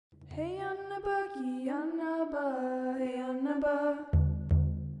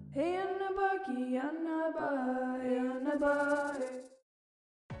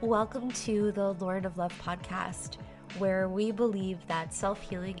Welcome to the Lord of Love podcast, where we believe that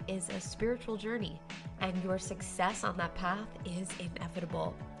self-healing is a spiritual journey and your success on that path is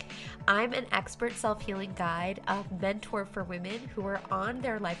inevitable. I'm an expert self-healing guide, a mentor for women who are on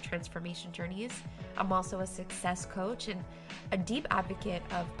their life transformation journeys. I'm also a success coach and a deep advocate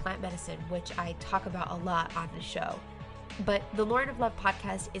of plant medicine, which I talk about a lot on the show. But the Lord of Love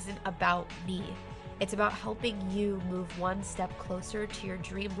podcast isn't about me. It's about helping you move one step closer to your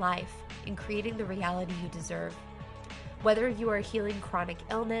dream life and creating the reality you deserve. Whether you are healing chronic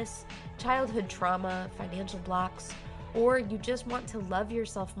illness, childhood trauma, financial blocks, or you just want to love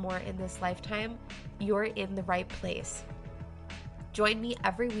yourself more in this lifetime, you're in the right place. Join me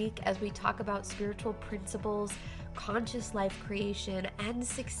every week as we talk about spiritual principles, conscious life creation, and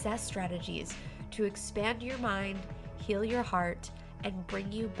success strategies to expand your mind, heal your heart, and bring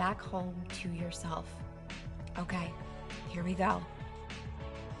you back home to yourself. Okay, here we go.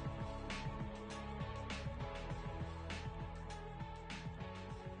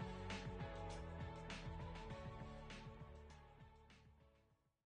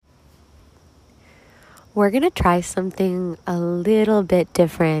 We're going to try something a little bit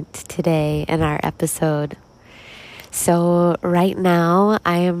different today in our episode. So right now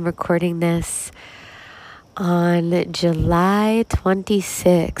I am recording this on July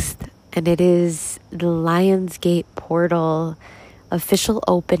 26th, and it is the Lionsgate portal official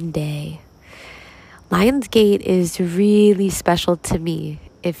open day. Lionsgate is really special to me.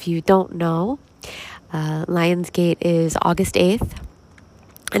 If you don't know, Lionsgate is August 8th,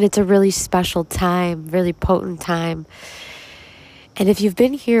 and it's a really special time, really potent time. And if you've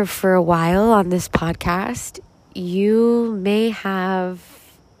been here for a while on this podcast, you may have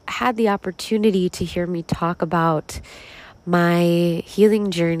had the opportunity to hear me talk about my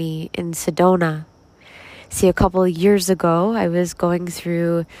healing journey in Sedona. See, a couple of years ago, I was going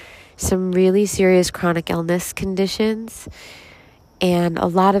through some really serious chronic illness conditions, and a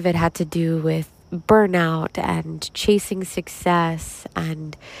lot of it had to do with burnout and chasing success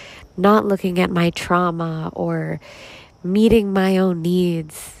and not looking at my trauma or meeting my own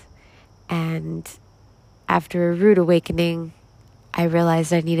needs. And after a rude awakening, I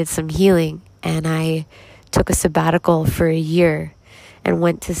realized I needed some healing, and I took a sabbatical for a year and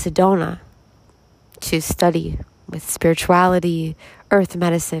went to Sedona to study with spirituality, earth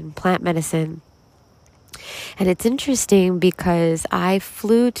medicine, plant medicine. And it's interesting because I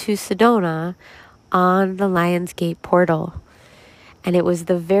flew to Sedona on the Lionsgate portal, and it was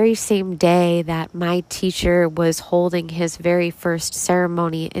the very same day that my teacher was holding his very first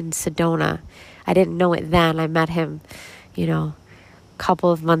ceremony in Sedona. I didn't know it then. I met him,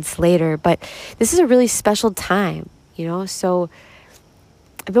 couple of months later, but this is a really special time, so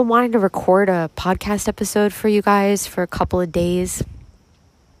I've been wanting to record a podcast episode for you guys for a couple of days.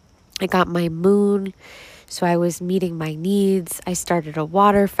 I got my moon, so I was meeting my needs. I started a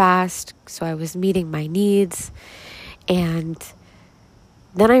water fast, so I was meeting my needs. And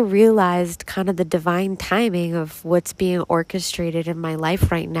then I realized kind of the divine timing of what's being orchestrated in my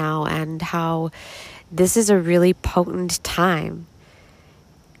life right now and how this is a really potent time.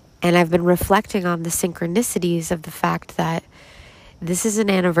 And I've been reflecting on the synchronicities of the fact that this is an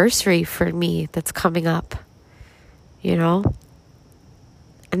anniversary for me that's coming up,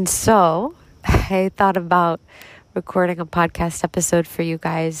 And so I thought about recording a podcast episode for you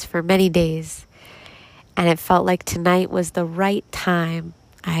guys for many days. And it felt like tonight was the right time.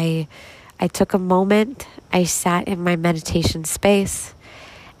 I took a moment, I sat in my meditation space,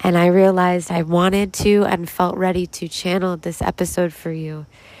 and I realized I wanted to and felt ready to channel this episode for you.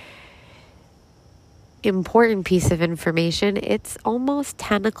 Important piece of information. It's almost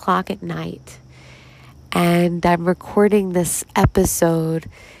 10 o'clock at night, and I'm recording this episode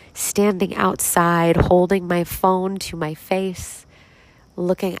standing outside, holding my phone to my face,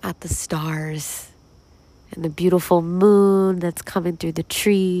 looking at the stars and the beautiful moon that's coming through the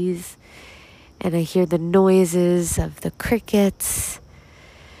trees, and I hear the noises of the crickets,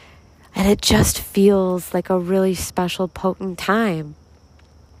 and it just feels like a really special, potent time.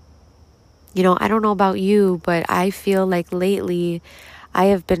 I don't know about you, but I feel like lately I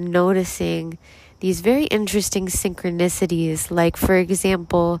have been noticing these very interesting synchronicities. Like, for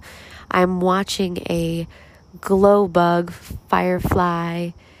example, I'm watching a glow bug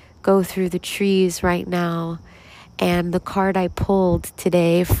firefly go through the trees right now. And the card I pulled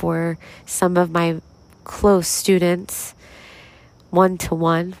today for some of my close students,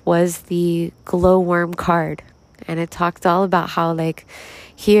 1-to-1, was the glowworm card. And it talked all about how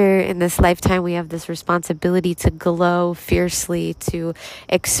here in this lifetime, we have this responsibility to glow fiercely, to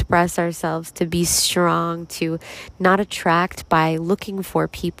express ourselves, to be strong, to not attract by looking for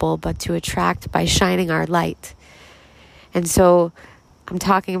people, but to attract by shining our light. And so I'm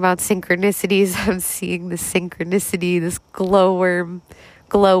talking about synchronicities. I'm seeing the synchronicity, this glowworm,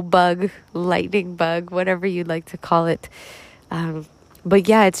 glow bug, lightning bug, whatever you'd like to call it. But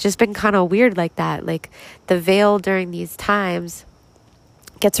yeah, it's just been kind of weird like that. Like the veil during these times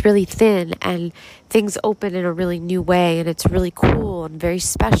gets really thin and things open in a really new way, and it's really cool and very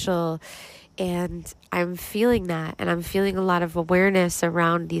special. And I'm feeling that, and I'm feeling a lot of awareness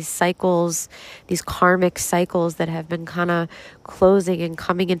around these cycles, these karmic cycles that have been kind of closing and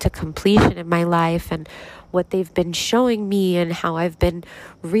coming into completion in my life, and what they've been showing me, and how I've been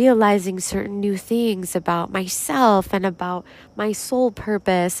realizing certain new things about myself and about my soul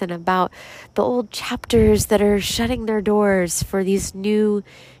purpose and about the old chapters that are shutting their doors for these new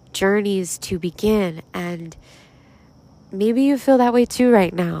journeys to begin. And maybe you feel that way too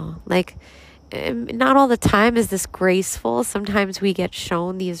right now. Like, not all the time is this graceful. Sometimes we get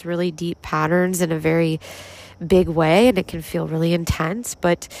shown these really deep patterns in a very big way, and it can feel really intense.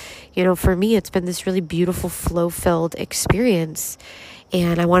 But, for me, it's been this really beautiful, flow-filled experience.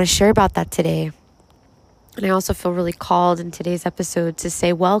 And I want to share about that today. And I also feel really called in today's episode to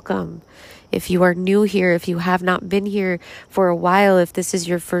say welcome. If you are new here, if you have not been here for a while, if this is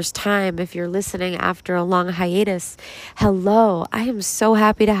your first time, if you're listening after a long hiatus, hello. I am so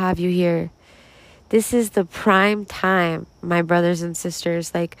happy to have you here. This is the prime time, my brothers and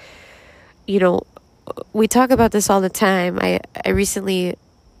sisters. Like, we talk about this all the time. I recently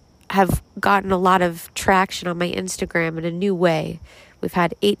have gotten a lot of traction on my Instagram in a new way. We've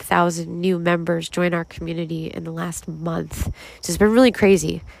had 8,000 new members join our community in the last month. So it's been really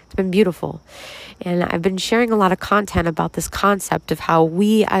crazy. It's been beautiful. And I've been sharing a lot of content about this concept of how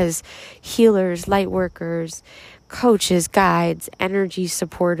we as healers, light workers, coaches, guides, energy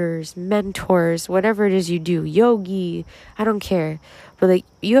supporters, mentors, whatever it is you do, yogi, I don't care. But like,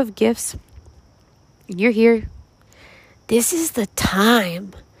 you have gifts and you're here. This is the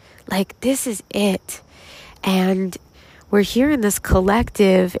time. Like, this is it. And we're here in this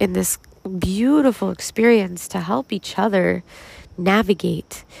collective, in this beautiful experience to help each other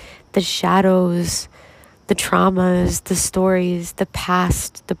navigate the shadows, the traumas, the stories, the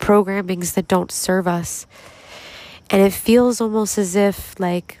past, the programmings that don't serve us. And it feels almost as if,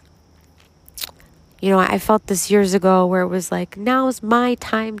 like, I felt this years ago where it was like, now's my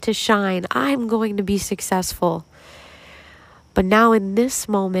time to shine. I'm going to be successful. But now in this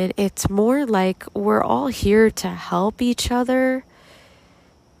moment, it's more like we're all here to help each other,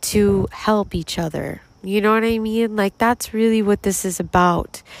 to help each other. You know what I mean? Like, that's really what this is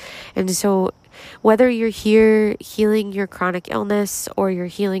about. And so whether you're here healing your chronic illness, or you're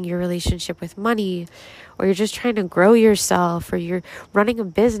healing your relationship with money, or you're just trying to grow yourself, or you're running a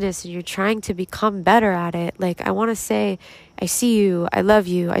business and you're trying to become better at it, like, I want to say, I see you, I love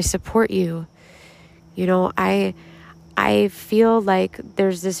you, I support you. I feel like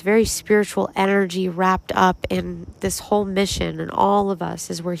there's this very spiritual energy wrapped up in this whole mission, and all of us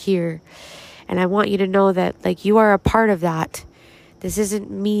as we're here. And I want you to know that, like, you are a part of that. This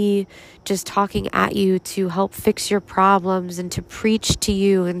isn't me just talking at you to help fix your problems and to preach to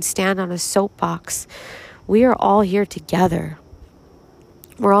you and stand on a soapbox. We are all here together.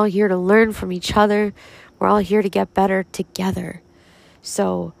 We're all here to learn from each other. We're all here to get better together.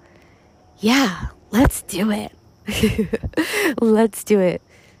 So, yeah, let's do it. Let's do it.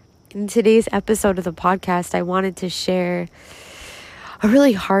 In today's episode of the podcast, I wanted to share a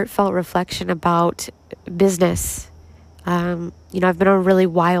really heartfelt reflection about business. I've been on a really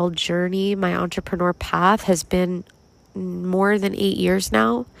wild journey. My entrepreneur path has been more than 8 years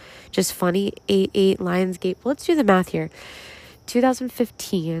now. Just funny, 8 Lionsgate. Let's do the math here.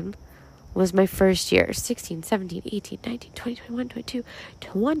 2015 was my first year. 16, 17, 18, 19, 20, 21, 22,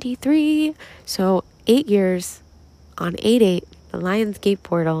 23. So 8 years on 8/8, the Lionsgate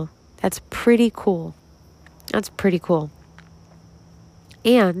portal. That's pretty cool.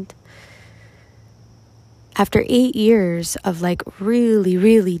 And after 8 years of like really,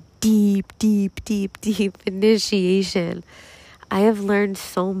 really deep initiation, I have learned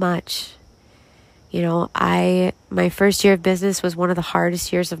so much. My first year of business was one of the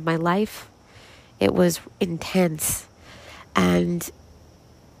hardest years of my life. It was intense. And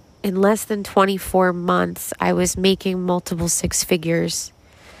in less than 24 months, I was making multiple six figures.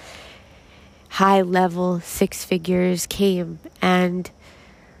 High level six figures came, and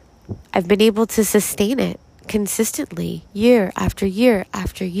I've been able to sustain it consistently year after year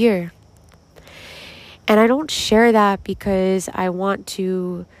after year. And I don't share that because I want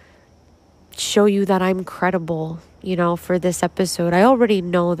to show you that I'm credible, for this episode. I already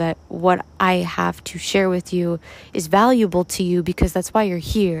know that what I have to share with you is valuable to you because that's why you're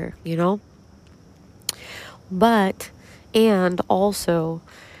here, But, and also,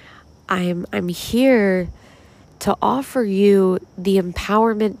 I'm here to offer you the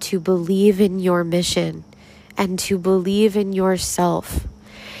empowerment to believe in your mission and to believe in yourself.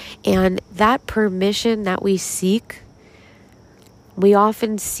 And that permission that we seek, we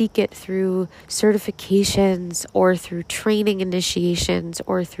often seek it through certifications or through training initiations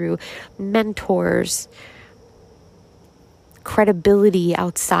or through mentors, credibility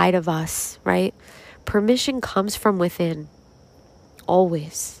outside of us, right? Permission comes from within.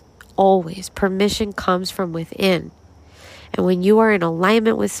 Always. Permission comes from within. And when you are in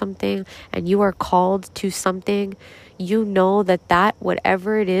alignment with something and you are called to something, you know that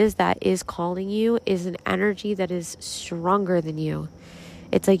whatever it is that is calling you is an energy that is stronger than you.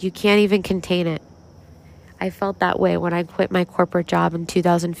 It's like you can't even contain it. I felt that way when I quit my corporate job in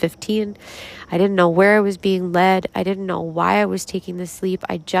 2015. I didn't know where I was being led. I didn't know why I was taking this leap.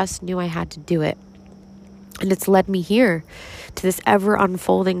 I just knew I had to do it. And it's led me here to this ever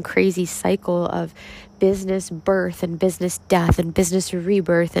unfolding crazy cycle of business birth and business death and business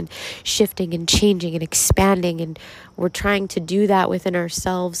rebirth and shifting and changing and expanding. And we're trying to do that within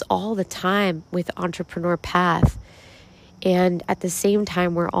ourselves all the time with Entrepreneur Path. And at the same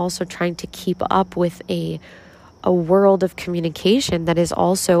time, we're also trying to keep up with a world of communication that is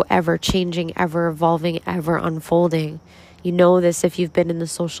also ever changing, ever evolving, ever unfolding. You know this if you've been in the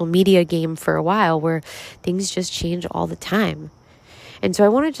social media game for a while, where things just change all the time. And so I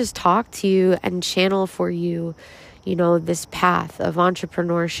want to just talk to you and channel for you, this path of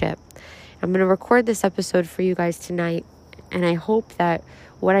entrepreneurship. I'm going to record this episode for you guys tonight. And I hope that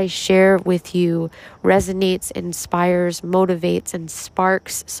what I share with you resonates, inspires, motivates, and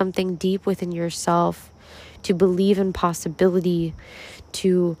sparks something deep within yourself to believe in possibility,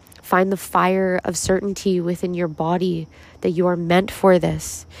 to find the fire of certainty within your body that you are meant for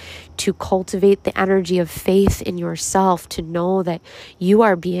this, to cultivate the energy of faith in yourself, to know that you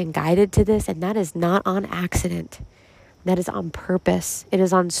are being guided to this, and that is not on accident. That is on purpose. It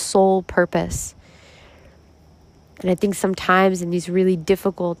is on soul purpose. And I think sometimes in these really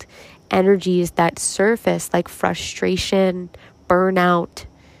difficult energies that surface, like frustration, burnout,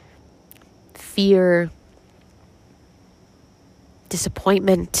 fear,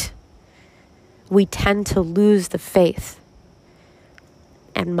 disappointment, we tend to lose the faith.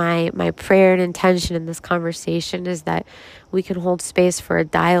 And my prayer and intention in this conversation is that we can hold space for a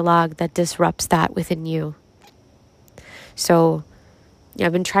dialogue that disrupts that within you. So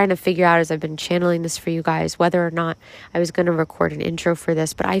I've been trying to figure out as I've been channeling this for you guys, whether or not I was going to record an intro for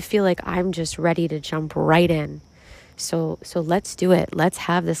this, but I feel like I'm just ready to jump right in. So let's do it. Let's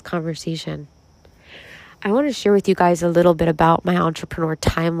have this conversation. I want to share with you guys a little bit about my entrepreneur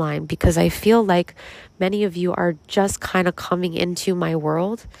timeline because I feel like many of you are just kind of coming into my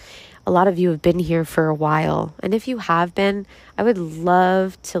world. A lot of you have been here for a while. And if you have been, I would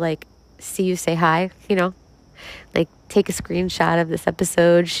love to see you say hi, take a screenshot of this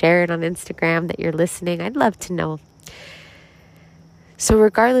episode, share it on Instagram that you're listening. I'd love to know. So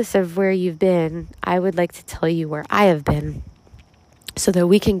regardless of where you've been, I would like to tell you where I have been so that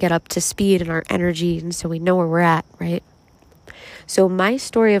we can get up to speed in our energy and so we know where we're at, right? So my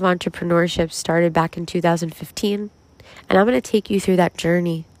story of entrepreneurship started back in 2015, and I'm going to take you through that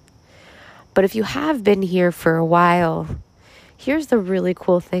journey. But if you have been here for a while, here's the really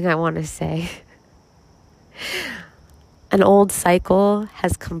cool thing I want to say. An old cycle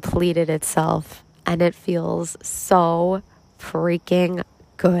has completed itself, and it feels so freaking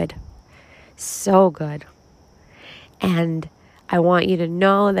good. So good. And I want you to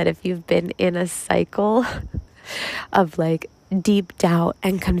know that if you've been in a cycle of deep doubt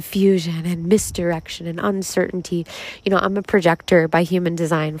and confusion and misdirection and uncertainty, I'm a projector by human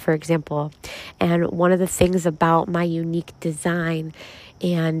design, for example. And one of the things about my unique design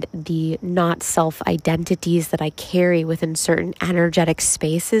and the not self-identities that I carry within certain energetic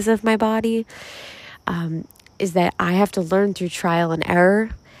spaces of my body is that I have to learn through trial and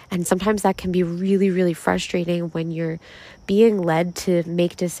error. And sometimes that can be really, really frustrating when you're being led to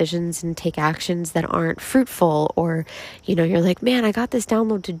make decisions and take actions that aren't fruitful, or, you're like, man, I got this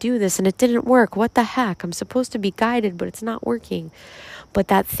download to do this and it didn't work. What the heck? I'm supposed to be guided, but it's not working. But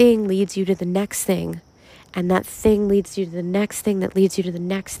that thing leads you to the next thing. And that thing leads you to the next thing that leads you to the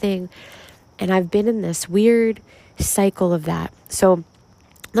next thing. And I've been in this weird cycle of that. So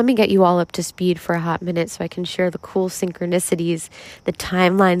let me get you all up to speed for a hot minute so I can share the cool synchronicities, the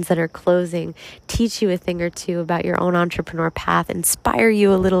timelines that are closing, teach you a thing or two about your own entrepreneur path, inspire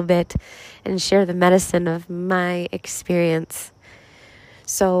you a little bit, and share the medicine of my experience.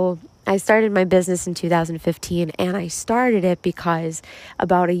 So I started my business in 2015, and I started it because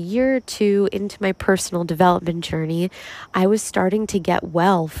about a year or two into my personal development journey, I was starting to get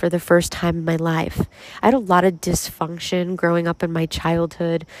well for the first time in my life. I had a lot of dysfunction growing up in my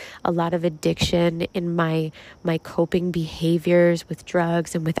childhood, a lot of addiction in my coping behaviors with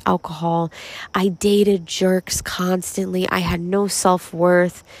drugs and with alcohol. I dated jerks constantly. I had no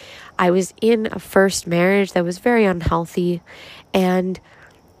self-worth. I was in a first marriage that was very unhealthy, and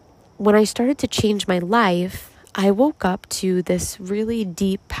when I started to change my life, I woke up to this really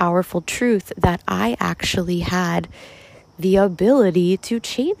deep, powerful truth that I actually had the ability to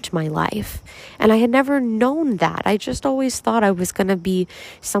change my life. And I had never known that. I just always thought I was going to be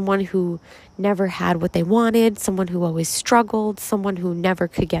someone who never had what they wanted, someone who always struggled, someone who never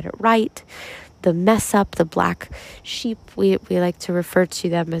could get it right. The mess up, the black sheep, we like to refer to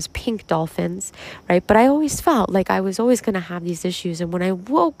them as pink dolphins, right? But I always felt like I was always going to have these issues. And when I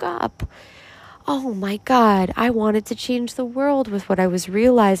woke up, oh my God, I wanted to change the world with what I was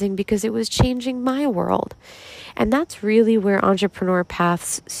realizing because it was changing my world. And that's really where entrepreneur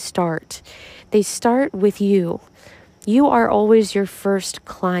paths start. They start with you. You are always your first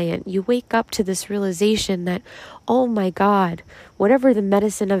client. You wake up to this realization that, oh my God, whatever the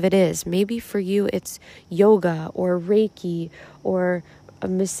medicine of it is, maybe for you it's yoga or Reiki or a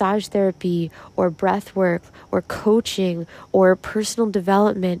massage therapy or breath work or coaching or personal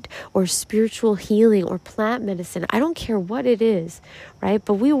development or spiritual healing or plant medicine. I don't care what it is, right?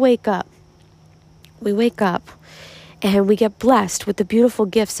 But we wake up. And we get blessed with the beautiful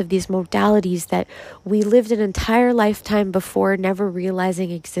gifts of these modalities that we lived an entire lifetime before never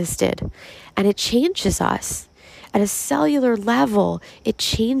realizing existed. And it changes us. At a cellular level, it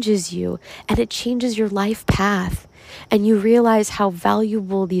changes you and it changes your life path. And you realize how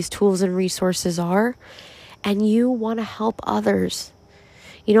valuable these tools and resources are. And you want to help others.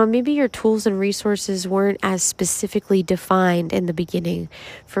 You know, maybe your tools and resources weren't as specifically defined in the beginning.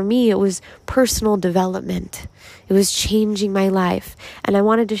 For me, it was personal development. It was changing my life. And I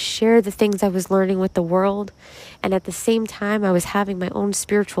wanted to share the things I was learning with the world. And at the same time, I was having my own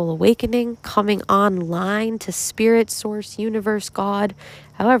spiritual awakening, coming online to spirit, source, universe, God,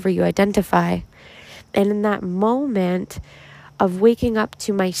 however you identify. And in that moment of waking up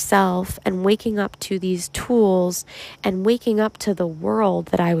to myself and waking up to these tools and waking up to the world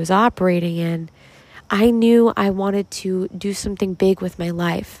that I was operating in, I knew I wanted to do something big with my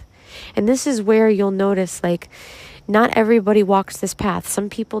life. And this is where you'll notice, like, not everybody walks this path. Some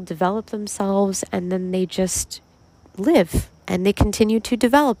people develop themselves and then they just live and they continue to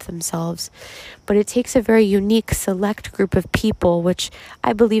develop themselves. But it takes a very unique, select group of people, which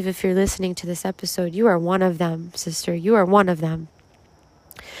I believe if you're listening to this episode, you are one of them, sister. You are one of them.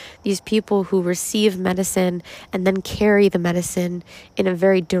 These people who receive medicine and then carry the medicine in a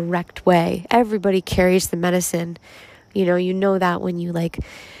very direct way. Everybody carries the medicine. You know that when you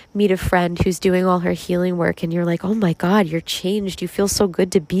meet a friend who's doing all her healing work and you're like, oh my God, you're changed. You feel so good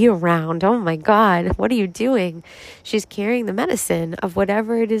to be around. Oh my God, what are you doing? She's carrying the medicine of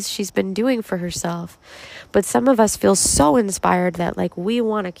whatever it is she's been doing for herself. But some of us feel so inspired that we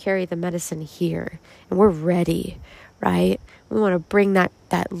want to carry the medicine here and we're ready, right? We want to bring that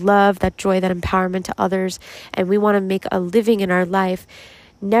love, that joy, that empowerment to others. And we want to make a living in our life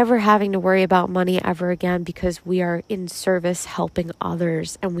never having to worry about money ever again because we are in service helping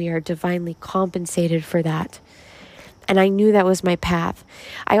others and we are divinely compensated for that. And I knew that was my path.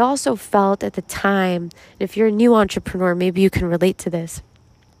 I also felt at the time, if you're a new entrepreneur, maybe you can relate to this.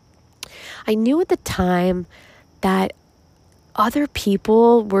 I knew at the time that other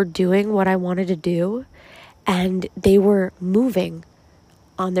people were doing what I wanted to do and they were moving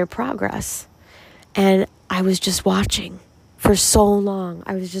on their progress. And I was just watching. For so long,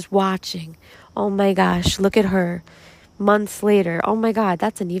 I was just watching. Oh my gosh, look at her. Months later, oh my God,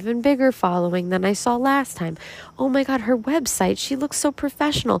 that's an even bigger following than I saw last time. Oh my God, her website, she looks so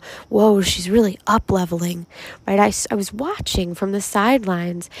professional. Whoa, she's really up-leveling, right? I was watching from the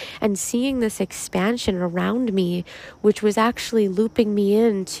sidelines and seeing this expansion around me, which was actually looping me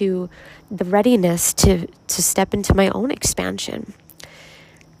into the readiness to step into my own expansion.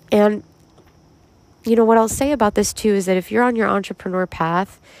 And what I'll say about this too is that if you're on your entrepreneur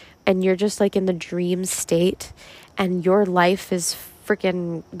path and you're just in the dream state and your life is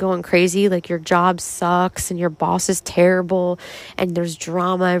freaking going crazy, your job sucks and your boss is terrible and there's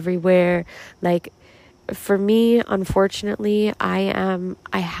drama everywhere, for me, unfortunately, I don't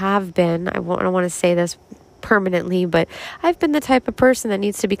want to say this permanently, but I've been the type of person that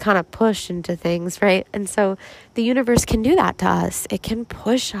needs to be kind of pushed into things, right? And so the universe can do that to us. It can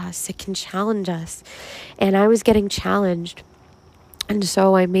push us, it can challenge us. And I was getting challenged. And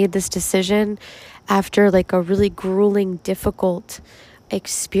so I made this decision after like a really grueling, difficult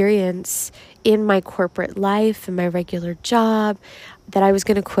experience in my corporate life and my regular job that I was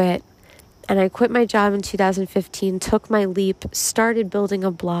going to quit. And I quit my job in 2015, took my leap, started building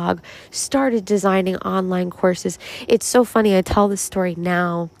a blog, started designing online courses. It's so funny. I tell this story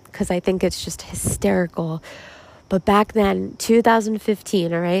now because I think it's just hysterical. But back then,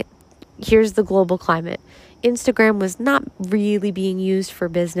 2015, all right, here's the global climate. Instagram was not really being used for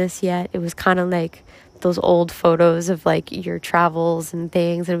business yet. It was kind of like those old photos of like your travels and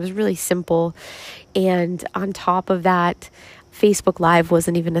things. And it was really simple. And on top of that, Facebook Live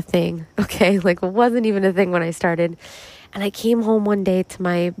wasn't even a thing, okay? Like, it wasn't even a thing when I started. And I came home one day to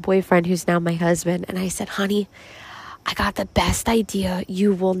my boyfriend, who's now my husband, and I said, honey, I got the best idea.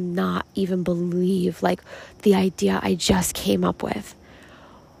 You will not even believe, like, the idea I just came up with.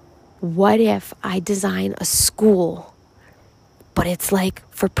 What if I design a school, but it's like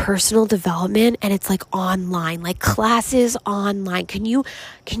for personal development and it's like online, like classes online. Can you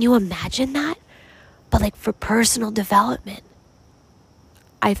imagine that? But like for personal development.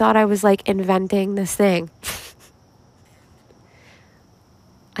 I thought I was like inventing this thing.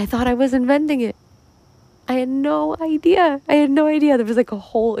 I thought I was inventing it. I had no idea. There was like a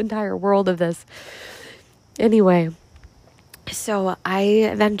whole entire world of this. Anyway, so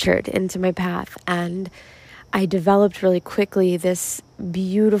I ventured into my path and I developed really quickly this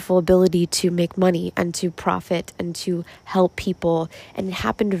beautiful ability to make money and to profit and to help people. And it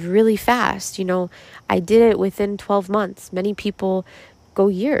happened really fast. You know, I did it within 12 months. Many people go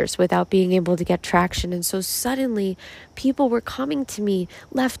years without being able to get traction. And so suddenly people were coming to me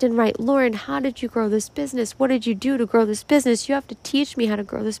left and right. Lauren, how did you grow this business? What did you do to grow this business? You have to teach me how to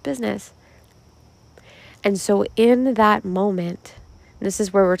grow this business. And so in that moment, this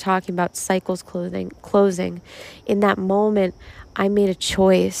is where we're talking about cycles closing. In that moment, I made a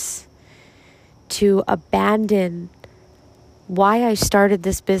choice to abandon why I started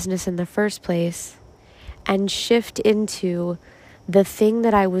this business in the first place and shift into the thing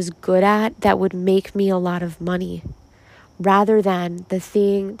that I was good at that would make me a lot of money, rather than the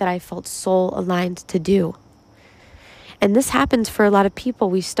thing that I felt soul aligned to do. And this happens for a lot of people.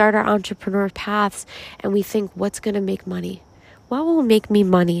 We start our entrepreneur paths and we think, what's going to make money? What will make me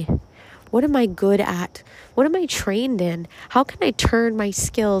money? What am I good at? What am I trained in? How can I turn my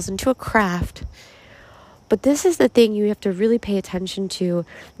skills into a craft? But this is the thing you have to really pay attention to.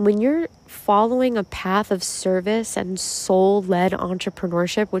 When you're following a path of service and soul-led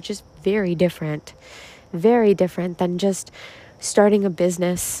entrepreneurship, which is very different than just starting a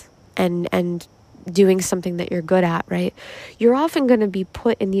business and doing something that you're good at, right? You're often going to be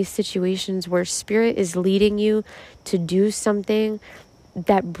put in these situations where spirit is leading you to do something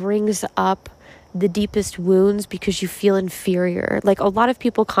that brings up the deepest wounds because you feel inferior. Like a lot of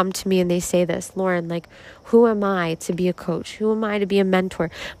people come to me and they say this, Lauren, like, who am I to be a coach? Who am I to be a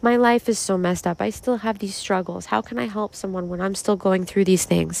mentor? My life is so messed up. I still have these struggles. How can I help someone when I'm still going through these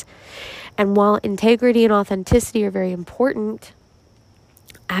things? And while integrity and authenticity are very important,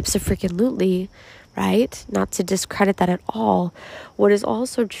 abso-freaking-lutely, right? Not to discredit that at all. What is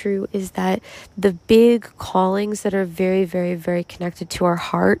also true is that the big callings that are very, very, very connected to our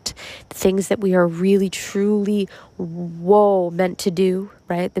heart, the things that we are really, truly, meant to do,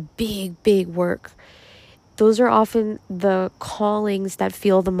 right? The big, big work. Those are often the callings that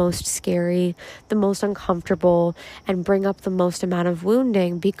feel the most scary, the most uncomfortable, and bring up the most amount of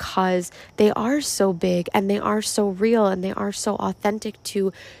wounding because they are so big and they are so real and they are so authentic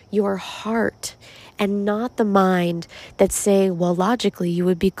to your heart and not the mind that's saying, well, logically, you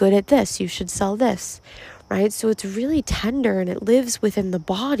would be good at this. You should sell this, right? So it's really tender and it lives within the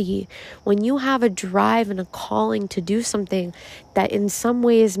body. When you have a drive and a calling to do something that in some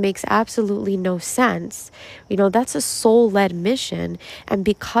ways makes absolutely no sense, that's a soul-led mission. And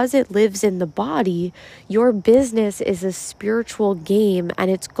because it lives in the body, your business is a spiritual game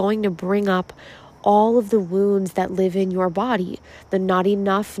and it's going to bring up all of the wounds that live in your body, the not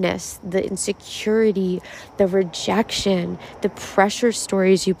enoughness, the insecurity, the rejection, the pressure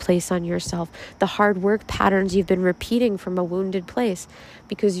stories you place on yourself, the hard work patterns you've been repeating from a wounded place,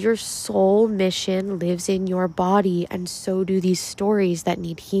 because your soul mission lives in your body, and so do these stories that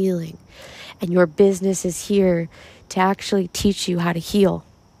need healing. And your business is here to actually teach you how to heal.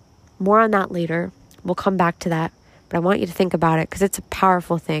 More on that later. We'll come back to that, but I want you to think about it because it's a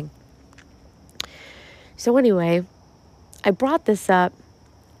powerful thing. So anyway, I brought this up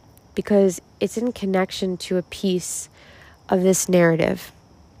because it's in connection to a piece of this narrative,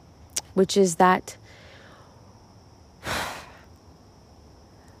 which is that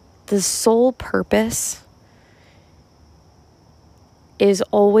the sole purpose is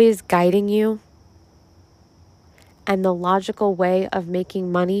always guiding you, and the logical way of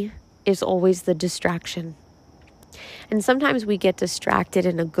making money is always the distraction. And sometimes we get distracted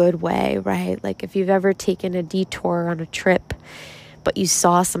in a good way, right? Like if you've ever taken a detour on a trip, but you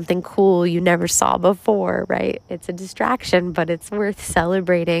saw something cool you never saw before, right? It's a distraction, but it's worth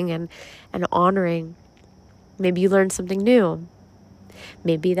celebrating and honoring. Maybe you learned something new.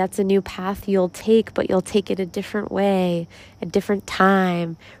 Maybe that's a new path you'll take, but you'll take it a different way, a different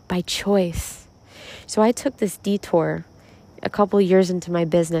time, by choice. So I took this detour a couple years into my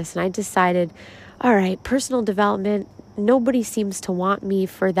business, and I decided, all right, personal development, nobody seems to want me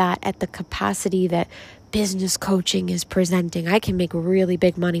for that at the capacity that business coaching is presenting. I can make really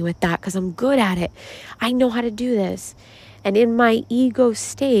big money with that because I'm good at it. I know how to do this. And in my ego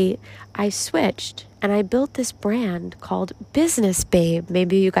state, I switched and I built this brand called Business Babe.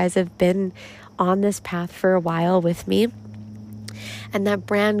 Maybe you guys have been on this path for a while with me. And that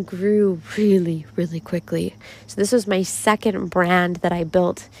brand grew really, really quickly. So this was my second brand that I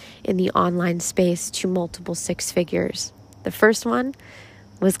built in the online space to multiple six figures. The first one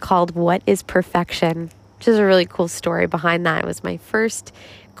was called What is Perfection, which is a really cool story behind that. It was my first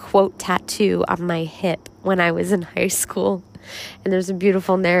quote tattoo on my hip when I was in high school. And there's a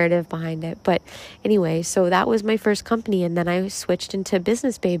beautiful narrative behind it. But anyway, so that was my first company. And then I switched into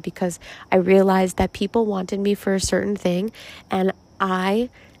Business Babe because I realized that people wanted me for a certain thing. And I,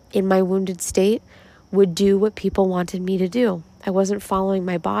 in my wounded state, would do what people wanted me to do. I wasn't following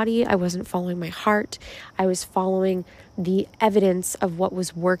my body. I wasn't following my heart. I was following the evidence of what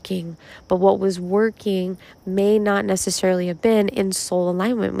was working. But what was working may not necessarily have been in soul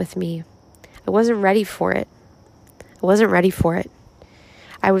alignment with me. I wasn't ready for it.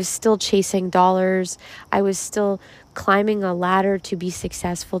 I was still chasing dollars. I was still climbing a ladder to be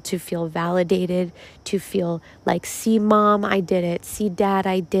successful, to feel validated, to feel like, see, mom, I did it. See, dad,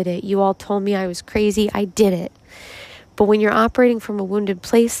 I did it. You all told me I was crazy. I did it. But when you're operating from a wounded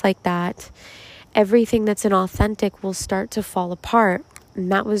place like that, everything that's inauthentic will start to fall apart.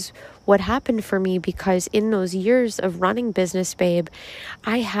 And that was what happened for me, because in those years of running Business Babe,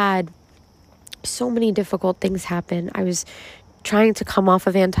 I had so many difficult things happen. I was trying to come off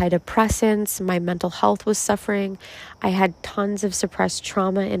of antidepressants. My mental health was suffering. I had tons of suppressed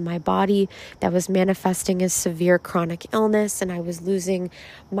trauma in my body that was manifesting as severe chronic illness, and I was losing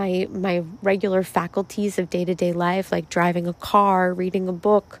my regular faculties of day-to-day life, like driving a car, reading a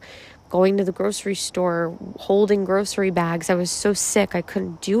book, going to the grocery store, holding grocery bags. I was so sick, I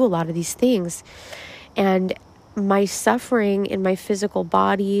couldn't do a lot of these things. And my suffering in my physical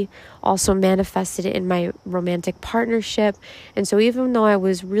body also manifested in my romantic partnership. And so even though I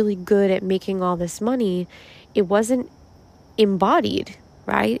was really good at making all this money, it wasn't embodied,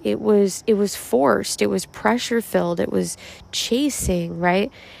 right? It was forced. It was pressure filled. It was chasing,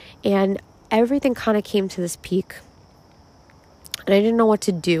 right? And everything kind of came to this peak. And I didn't know what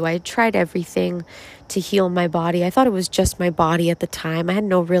to do. I had tried everything to heal my body. I thought it was just my body at the time. I had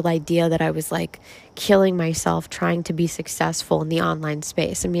no real idea that I was like killing myself trying to be successful in the online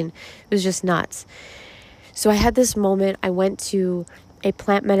space. I mean, it was just nuts. So I had this moment. I went to a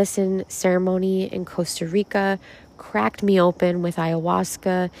plant medicine ceremony in Costa Rica, cracked me open with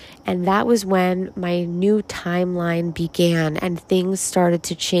ayahuasca, and that was when my new timeline began and things started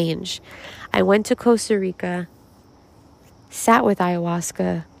to change. I went to Costa Rica, sat with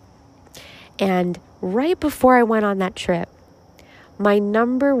ayahuasca, and right before I went on that trip, my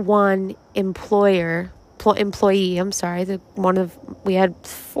number one employee, we had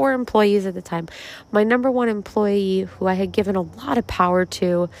 4 employees at the time. My number one employee, who I had given a lot of power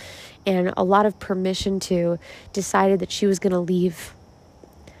to and a lot of permission to, decided that she was going to leave.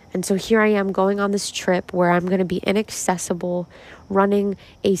 And so here I am going on this trip where I'm going to be inaccessible, running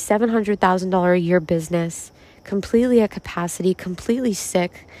a $700,000 a year business, completely at capacity, completely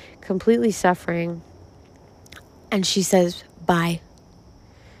sick, completely suffering. And she says, bye.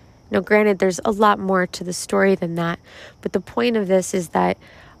 Now, granted, there's a lot more to the story than that, but the point of this is that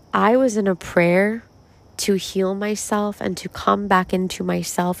I was in a prayer to heal myself and to come back into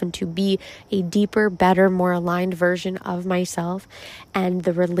myself and to be a deeper, better, more aligned version of myself. And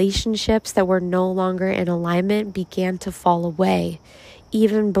the relationships that were no longer in alignment began to fall away,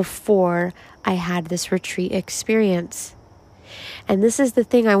 even before I had this retreat experience. And this is the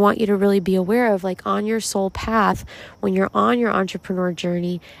thing I want you to really be aware of, like on your soul path, when you're on your entrepreneur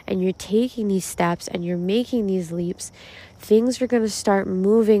journey and you're taking these steps and you're making these leaps, things are going to start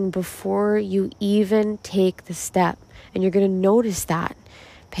moving before you even take the step. And you're going to notice that.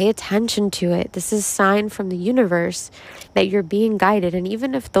 Pay attention to it. This is a sign from the universe that you're being guided. And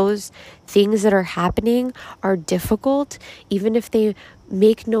even if those things that are happening are difficult, even if they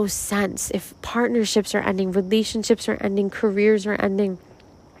make no sense, if partnerships are ending, relationships are ending, careers are ending,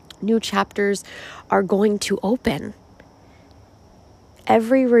 new chapters are going to open.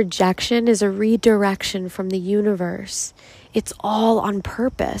 Every rejection is a redirection from the universe. It's all on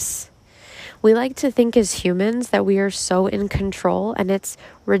purpose. We like to think as humans that we are so in control, and it's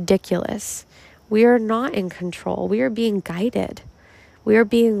ridiculous. We are not in control. We are being guided. We are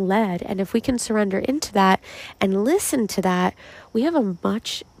being led. And if we can surrender into that and listen to that, we have a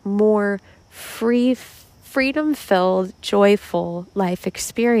much more freedom-filled, joyful life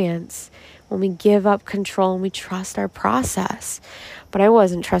experience when we give up control and we trust our process. But I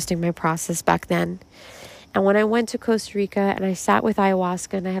wasn't trusting my process back then. And when I went to Costa Rica and I sat with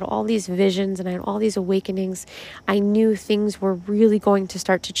ayahuasca and I had all these visions and I had all these awakenings, I knew things were really going to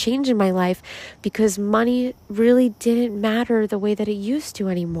start to change in my life because money really didn't matter the way that it used to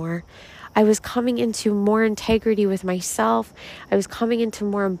anymore. I was coming into more integrity with myself. I was coming into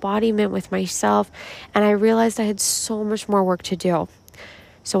more embodiment with myself. And I realized I had so much more work to do.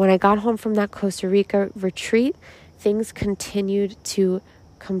 So when I got home from that Costa Rica retreat, things continued to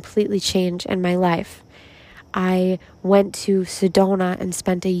completely change in my life. I went to Sedona and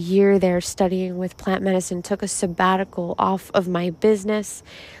spent a year there studying with plant medicine, took a sabbatical off of my business,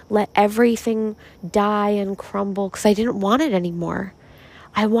 let everything die and crumble because I didn't want it anymore.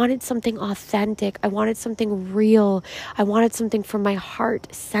 I wanted something authentic. I wanted something real. I wanted something from my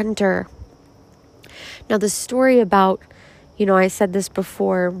heart center. Now, the story about, I said this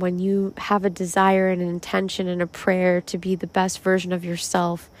before, when you have a desire and an intention and a prayer to be the best version of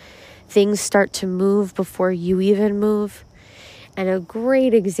yourself, things start to move before you even move. And a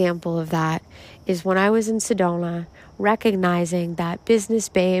great example of that is when I was in Sedona, recognizing that Business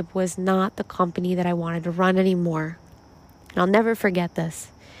Babe was not the company that I wanted to run anymore. And I'll never forget this.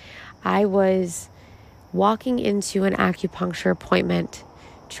 I was walking into an acupuncture appointment,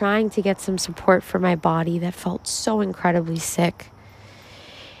 trying to get some support for my body that felt so incredibly sick.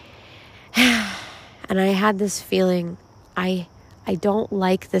 And I had this feeling, I don't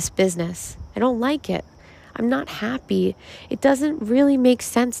like this business. I don't like it. I'm not happy. It doesn't really make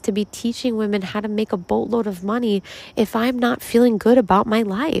sense to be teaching women how to make a boatload of money if I'm not feeling good about my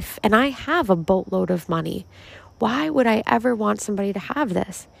life. And I have a boatload of money. Why would I ever want somebody to have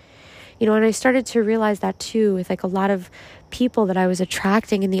this? And I started to realize that too with like a lot of people that I was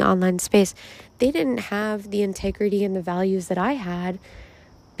attracting in the online space. They didn't have the integrity and the values that I had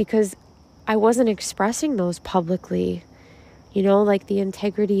because I wasn't expressing those publicly. Like the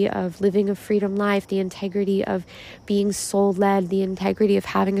integrity of living a freedom life, the integrity of being soul-led, the integrity of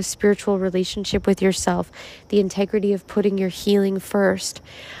having a spiritual relationship with yourself, the integrity of putting your healing first.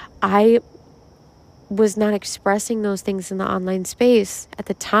 I was not expressing those things in the online space at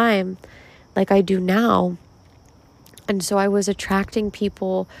the time like I do now. And so I was attracting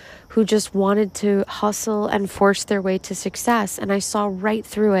people who just wanted to hustle and force their way to success. And I saw right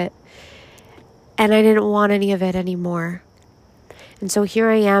through it. And I didn't want any of it anymore. And so here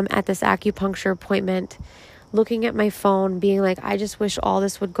I am at this acupuncture appointment, looking at my phone, being like, I just wish all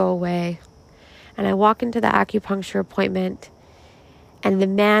this would go away. And I walk into the acupuncture appointment, and the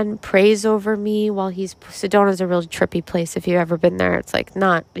man prays over me while Sedona's a really trippy place. If you've ever been there, it's like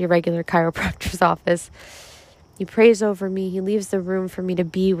not your regular chiropractor's office. He prays over me. He leaves the room for me to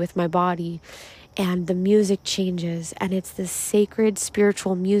be with my body. And the music changes, and it's this sacred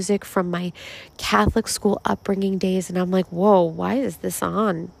spiritual music from my Catholic school upbringing days. And I'm like, whoa, why is this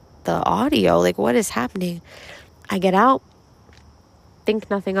on the audio? Like, what is happening? I get out, think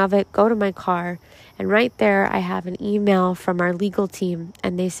nothing of it, go to my car, and right there I have an email from our legal team,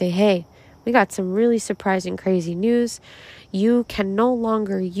 and they say, hey, we got some really surprising, crazy news. You can no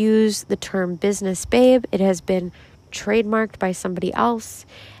longer use the term Business Babe. It has been trademarked by somebody else,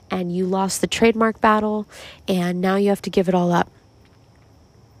 and you lost the trademark battle, and now you have to give it all up.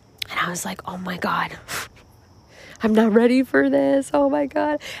 And I was like, oh my God, I'm not ready for this. Oh my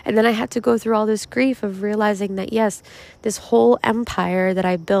God. And then I had to go through all this grief of realizing that, yes, this whole empire that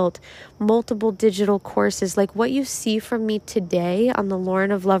I built, multiple digital courses, like what you see from me today on the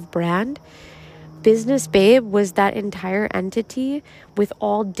Lauren of Love brand, Business Babe was that entire entity with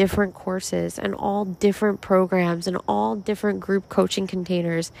all different courses and all different programs and all different group coaching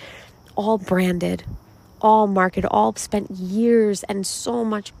containers, all branded, all mark. It all spent years and so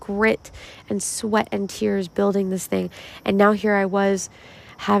much grit and sweat and tears building this thing. And now here I was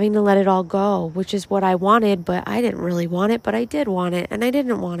having to let it all go, which is what I wanted, but I didn't really want it, but I did want it, and I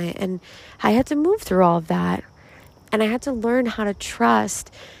didn't want it. And I had to move through all of that. And I had to learn how to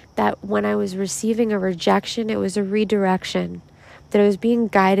trust that when I was receiving a rejection, it was a redirection, that I was being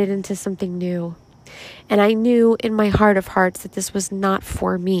guided into something new. And I knew in my heart of hearts that this was not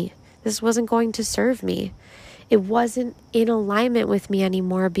for me. This wasn't going to serve me. It wasn't in alignment with me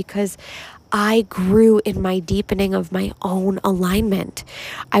anymore because I grew in my deepening of my own alignment.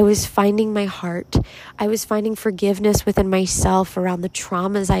 I was finding my heart. I was finding forgiveness within myself around the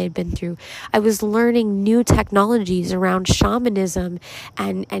traumas I had been through. I was learning new technologies around shamanism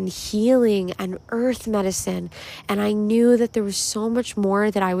and healing and earth medicine. And I knew that there was so much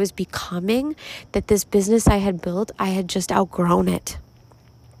more that I was becoming, that this business I had built, I had just outgrown it.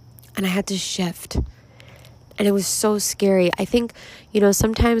 And I had to shift. And it was so scary. I think,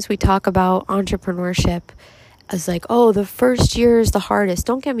 sometimes we talk about entrepreneurship as like, oh, the first year is the hardest.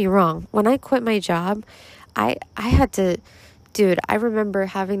 Don't get me wrong. When I quit my job, I had to, I remember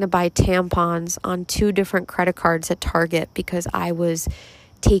having to buy tampons on 2 different credit cards at Target because I was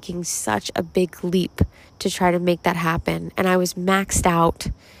taking such a big leap to try to make that happen. And I was maxed out.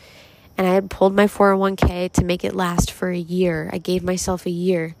 And I had pulled my 401k to make it last for a year. I gave myself a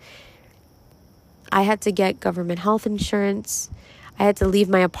year. I had to get government health insurance. I had to leave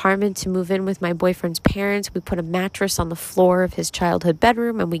my apartment to move in with my boyfriend's parents. We put a mattress on the floor of his childhood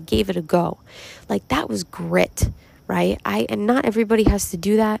bedroom and we gave it a go. Like, that was grit, right? And not everybody has to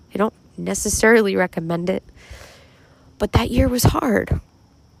do that. I don't necessarily recommend it. But that year was hard,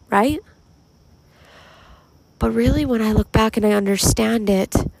 right? But really, when I look back and I understand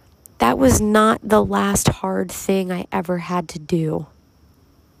it, that was not the last hard thing I ever had to do.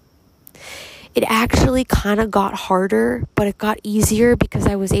 It actually kind of got harder, but it got easier because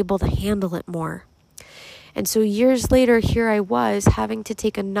I was able to handle it more. And so years later, here I was having to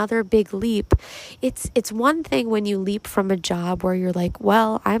take another big leap. It's one thing when you leap from a job where you're like,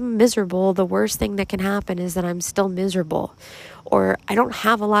 well, I'm miserable. The worst thing that can happen is that I'm still miserable. Or I don't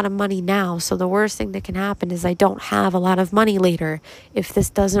have a lot of money now, so the worst thing that can happen is I don't have a lot of money later. If this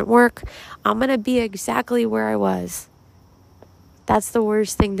doesn't work, I'm going to be exactly where I was. That's the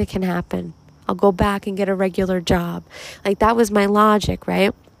worst thing that can happen. I'll go back and get a regular job. Like, that was my logic,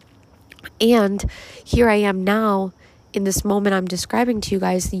 right? And here I am now in this moment I'm describing to you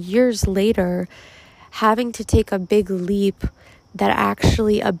guys, years later, having to take a big leap that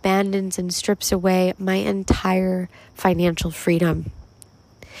actually abandons and strips away my entire financial freedom.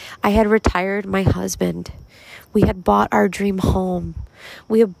 I had retired my husband. We had bought our dream home.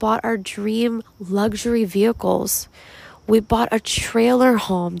 We had bought our dream luxury vehicles. We bought a trailer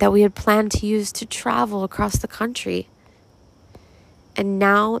home that we had planned to use to travel across the country. And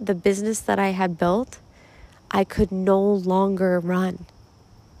now the business that I had built, I could no longer run.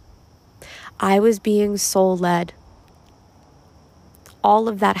 I was being soul-led. All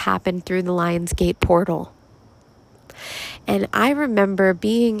of that happened through the Lionsgate portal. And I remember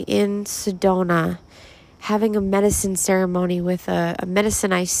being in Sedona, having a medicine ceremony with a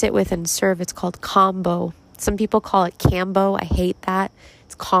medicine I sit with and serve. It's called Combo. Some people call it Cambo. I hate that.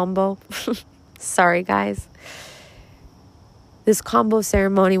 It's Combo. Sorry, guys. This combo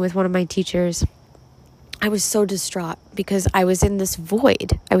ceremony with one of my teachers, I was so distraught because I was in this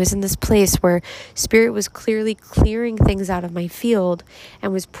void. I was in this place where Spirit was clearly clearing things out of my field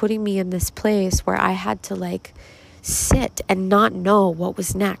and was putting me in this place where I had to sit and not know what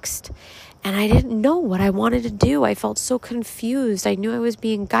was next. And I didn't know what I wanted to do. I felt so confused. I knew I was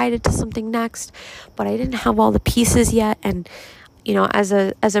being guided to something next, but I didn't have all the pieces yet. And, as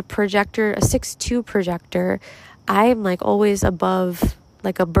a projector, a 6'2" projector, I'm always above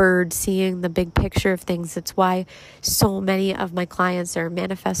like a bird seeing the big picture of things. That's why so many of my clients are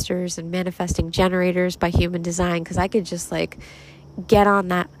manifestors and manifesting generators by human design, because I could just get on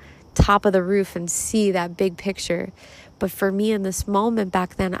that top of the roof and see that big picture. But for me in this moment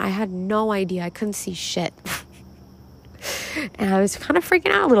back then, I had no idea. I couldn't see shit. And I was kind of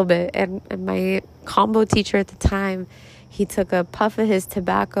freaking out a little bit. And my combo teacher at the time, he took a puff of his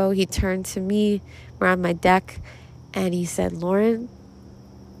tobacco. He turned to me around my deck and he said, "Lauren,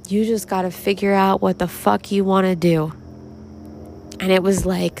 you just got to figure out what the fuck you want to do." And it was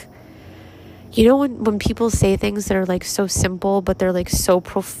when people say things that are so simple, but they're so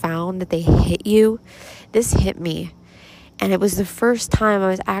profound that they hit you. This hit me. And it was the first time I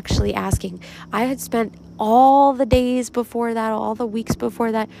was actually asking. I had spent all the days before that, all the weeks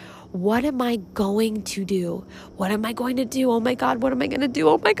before that, what am I going to do? What am I going to do? Oh my God, what am I going to do?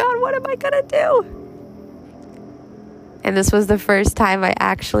 Oh my God, what am I going to do? And this was the first time I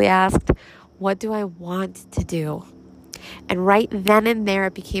actually asked, what do I want to do? And right then and there,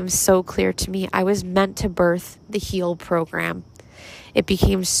 it became so clear to me I was meant to birth the HEAL program. It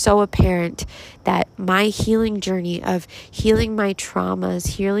became so apparent that my healing journey of healing my traumas,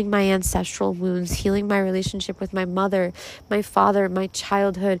 healing my ancestral wounds, healing my relationship with my mother, my father, my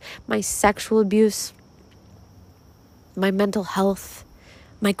childhood, my sexual abuse, my mental health,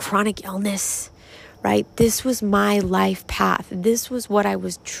 my chronic illness, right? This was my life path. This was what I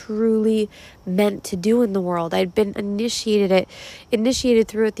was truly meant to do in the world. I'd been initiated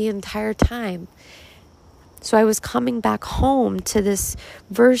through it the entire time. So I was coming back home to this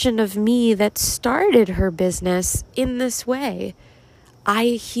version of me that started her business in this way. I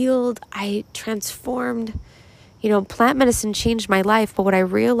healed, I transformed. Plant medicine changed my life, but what I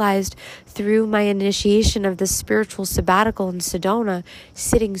realized through my initiation of this spiritual sabbatical in Sedona,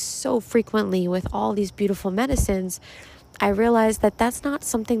 sitting so frequently with all these beautiful medicines, I realized that that's not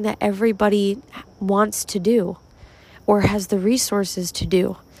something that everybody wants to do or has the resources to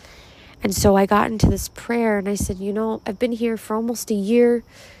do. And so I got into this prayer and I said, I've been here for almost a year.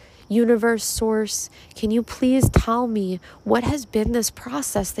 Universe, source, can you please tell me what has been this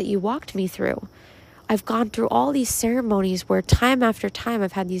process that you walked me through? I've gone through all these ceremonies where time after time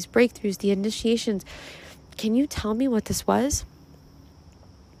I've had these breakthroughs, the initiations. Can you tell me what this was?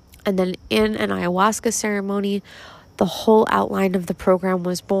 And then in an ayahuasca ceremony, the whole outline of the program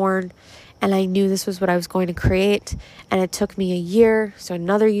was born. And I knew this was what I was going to create. And it took me a year. So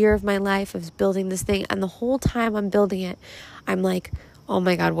another year of my life, I was building this thing. And the whole time I'm building it, I'm like, oh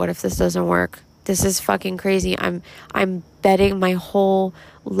my God, what if this doesn't work? This is fucking crazy. I'm betting my whole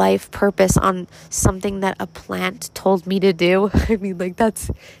life purpose on something that a plant told me to do. I mean, that's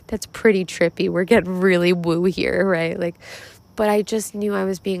pretty trippy. We're getting really woo here, right? But I just knew I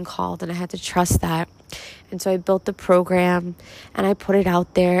was being called and I had to trust that. And so I built the program and I put it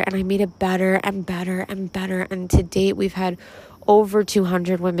out there and I made it better and better and better. And to date, we've had over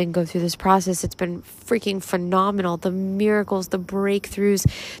 200 women go through this process. It's been freaking phenomenal. The miracles, the breakthroughs,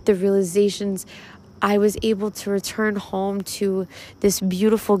 the realizations. I was able to return home to this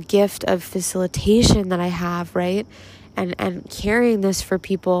beautiful gift of facilitation that I have, right? And carrying this for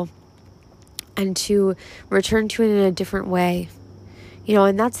people and to return to it in a different way.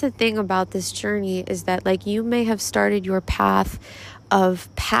 And that's the thing about this journey is that you may have started your path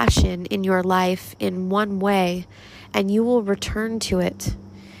of passion in your life in one way and you will return to it.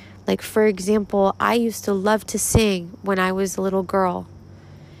 For example, I used to love to sing when I was a little girl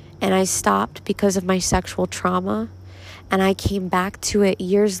and I stopped because of my sexual trauma and I came back to it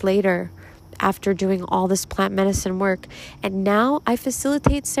years later after doing all this plant medicine work. And now I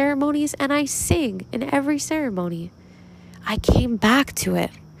facilitate ceremonies and I sing in every ceremony. I came back to it.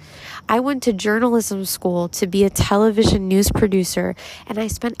 I went to journalism school to be a television news producer, and I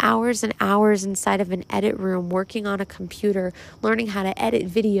spent hours and hours inside of an edit room working on a computer, learning how to edit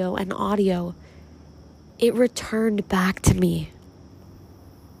video and audio. It returned back to me.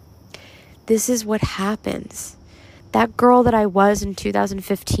 This is what happens. That girl that I was in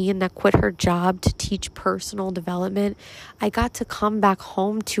 2015 that quit her job to teach personal development, I got to come back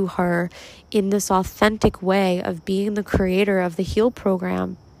home to her in this authentic way of being the creator of the HEAL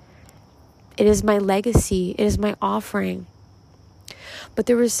program. It is my legacy. It is my offering. But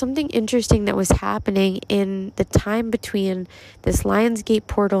there was something interesting that was happening in the time between this Lionsgate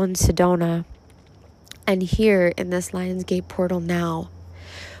portal in Sedona and here in this Lionsgate portal now,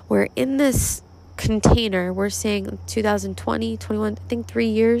 where in this container, we're saying 2020, 21, I think 3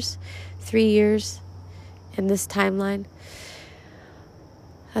 years in this timeline.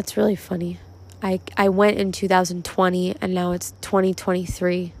 That's really funny. I went in 2020 and now it's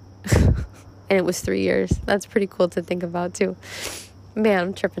 2023 and it was 3 years. That's pretty cool to think about too. Man,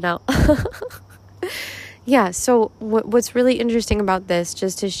 I'm tripping out. Yeah, so what's really interesting about this,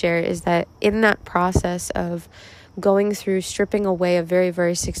 just to share, is that in that process of going through stripping away a very,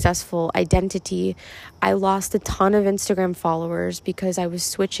 very successful identity, I lost a ton of Instagram followers because I was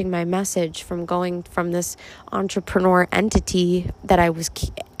switching my message from going from this entrepreneur entity that I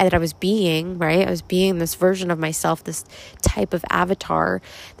was being, right? I was being this version of myself, this type of avatar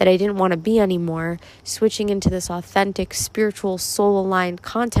that I didn't want to be anymore, switching into this authentic, spiritual, soul-aligned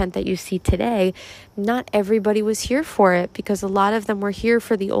content that you see today. Not everybody was here for it because a lot of them were here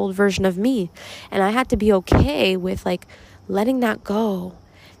for the old version of me. And I had to be okay with letting that go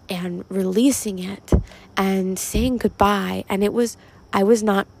and releasing it and saying goodbye. And I was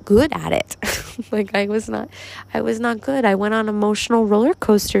not good at it. I was not good. I went on emotional roller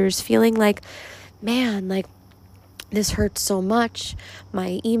coasters feeling man, this hurts so much.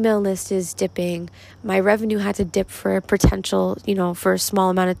 My email list is dipping. My revenue had to dip for a potential, for a small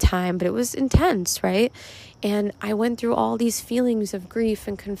amount of time, but it was intense, right? And I went through all these feelings of grief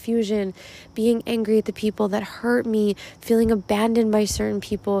and confusion, being angry at the people that hurt me, feeling abandoned by certain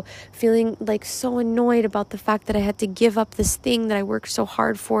people, feeling like so annoyed about the fact that I had to give up this thing that I worked so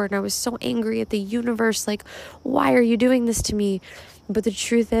hard for. And I was so angry at the universe, like, why are you doing this to me? But the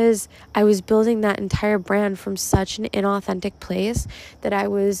truth is, I was building that entire brand from such an inauthentic place that I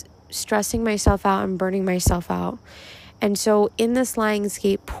was stressing myself out and burning myself out. And so in this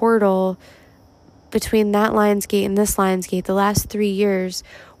Lionsgate portal, between that Lionsgate and this Lionsgate, the last 3 years,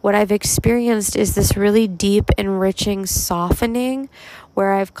 what I've experienced is this really deep, enriching softening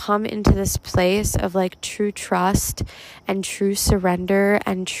where I've come into this place of like true trust and true surrender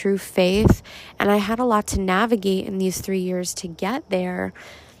and true faith. And I had a lot to navigate in these 3 years to get there.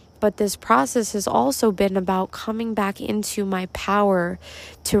 But this process has also been about coming back into my power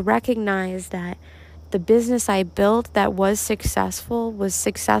to recognize that the business I built that was successful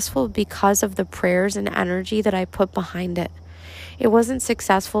because of the prayers and energy that I put behind it. It wasn't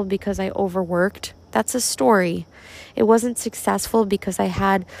successful because I overworked. That's a story. It wasn't successful because I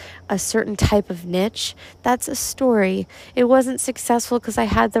had a certain type of niche. That's a story. It wasn't successful because I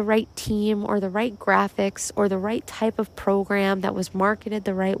had the right team or the right graphics or the right type of program that was marketed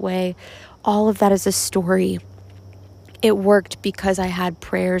the right way. All of that is a story. It worked because I had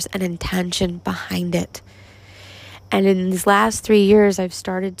prayers and intention behind it. And in these last 3 years, I've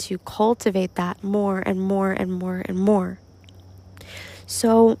started to cultivate that more and more and more and more.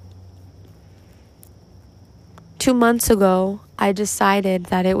 So 2 months ago, I decided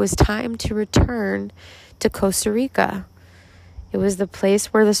that it was time to return to Costa Rica. It was the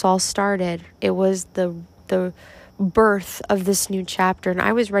place where this all started. It was the birth of this new chapter. And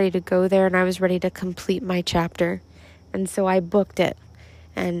I was ready to go there and I was ready to complete my chapter. And so I booked it.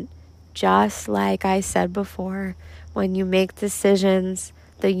 And just like I said before, when you make decisions,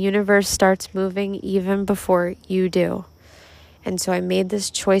 the universe starts moving even before you do. And so I made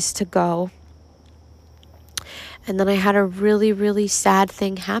this choice to go. And then I had a really, really sad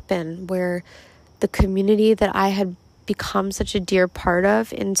thing happen where the community that I had become such a dear part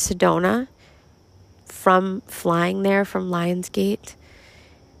of in Sedona, from flying there from Lionsgate,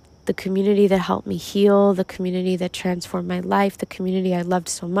 the community that helped me heal, the community that transformed my life, the community I loved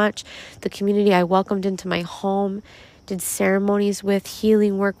so much, the community I welcomed into my home, did ceremonies with,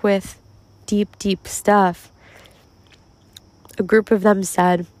 healing work with, deep, deep stuff. A group of them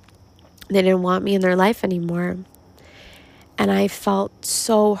said they didn't want me in their life anymore. And I felt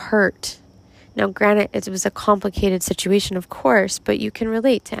so hurt. Now, granted, it was a complicated situation, of course, but you can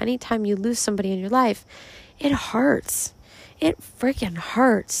relate to any time you lose somebody in your life. It hurts. It freaking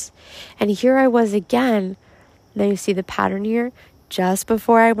hurts. And here I was again. Now you see the pattern here. Just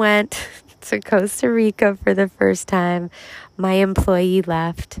before I went to Costa Rica for the first time, my employee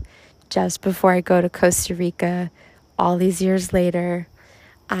left. Just before I go to Costa Rica, all these years later,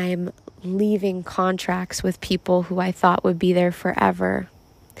 I'm leaving contracts with people who I thought would be there forever.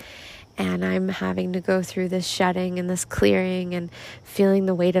 And I'm having to go through this shedding and this clearing and feeling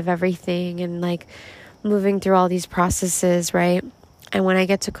the weight of everything and like moving through all these processes, right? And when I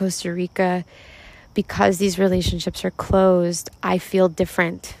get to Costa Rica, because these relationships are closed, I feel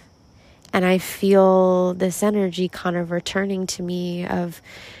different. And I feel this energy kind of returning to me of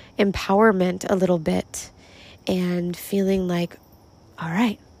empowerment a little bit and feeling like, all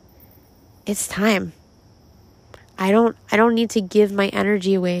right, it's time. I don't need to give my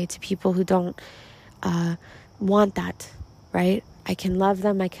energy away to people who don't want that, right? I can love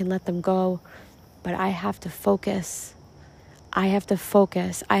them, I can let them go, but I have to focus. I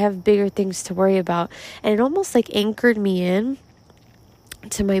have bigger things to worry about. And it almost like anchored me in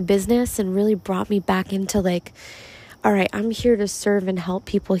to my business and really brought me back into like, all right, I'm here to serve and help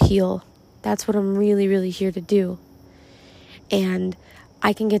people heal. That's what I'm really, really here to do. And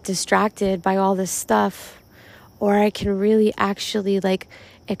I can get distracted by all this stuff, or I can really actually like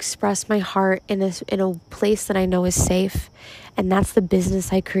express my heart in a place that I know is safe. And that's the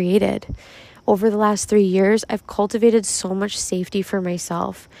business I created. Over the last 3 years, I've cultivated so much safety for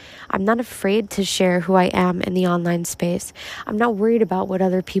myself. I'm not afraid to share who I am in the online space. I'm not worried about what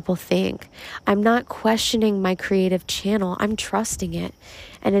other people think. I'm not questioning my creative channel. I'm trusting it.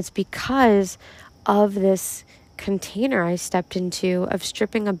 And it's because of this container I stepped into of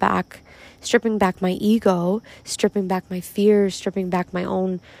stripping back my ego, stripping back my fears, stripping back my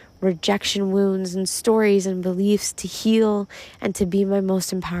own rejection wounds and stories and beliefs to heal and to be my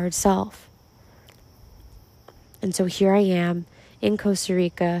most empowered self. And so here I am in Costa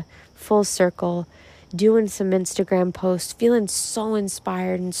Rica, full circle, doing some Instagram posts, feeling so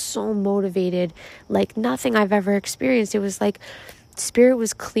inspired and so motivated, like nothing I've ever experienced. It was like Spirit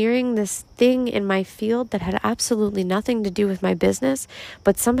was clearing this thing in my field that had absolutely nothing to do with my business,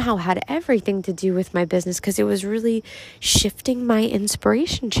 but somehow had everything to do with my business, because it was really shifting my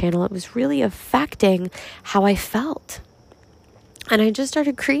inspiration channel. It was really affecting how I felt. And I just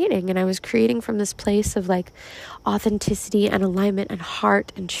started creating, and I was creating from this place of like authenticity and alignment and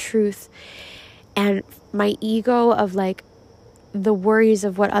heart and truth. And my ego of like the worries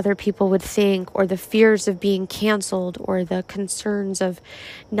of what other people would think, or the fears of being canceled, or the concerns of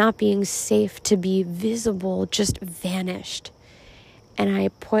not being safe to be visible, just vanished. And I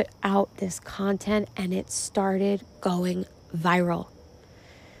put out this content, and it started going viral.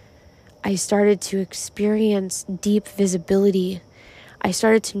 I started to experience deep visibility. I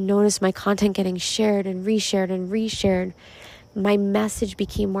started to notice my content getting shared and reshared and reshared. My message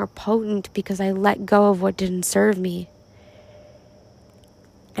became more potent because I let go of what didn't serve me.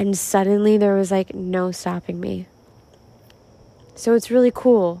 And suddenly there was like no stopping me. So it's really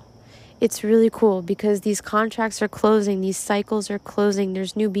cool. It's really cool because these contracts are closing, these cycles are closing,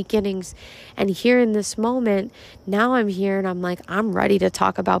 there's new beginnings. And here in this moment, now I'm here and I'm like, I'm ready to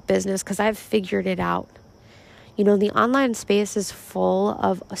talk about business because I've figured it out. You know, the online space is full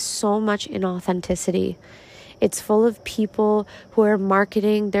of so much inauthenticity. It's full of people who are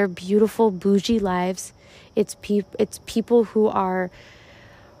marketing their beautiful bougie lives. It's people who are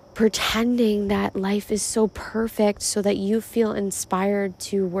pretending that life is so perfect so that you feel inspired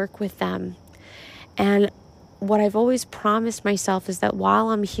to work with them. And what I've always promised myself is that while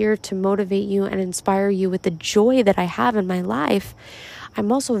I'm here to motivate you and inspire you with the joy that I have in my life, I'm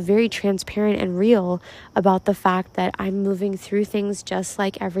also very transparent and real about the fact that I'm moving through things just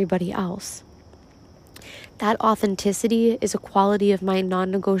like everybody else. That authenticity is a quality of my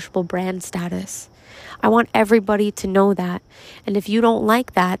non-negotiable brand status. I want everybody to know that. And if you don't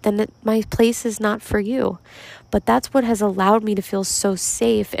like that, then my place is not for you. But that's what has allowed me to feel so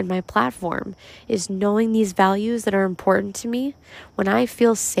safe in my platform, is knowing these values that are important to me. When I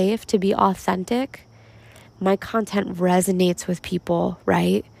feel safe to be authentic, my content resonates with people,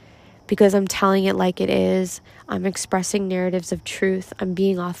 right? Because I'm telling it like it is. I'm expressing narratives of truth. I'm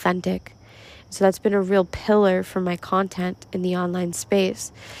being authentic. So that's been a real pillar for my content in the online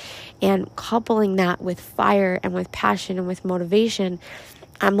space. And coupling that with fire and with passion and with motivation,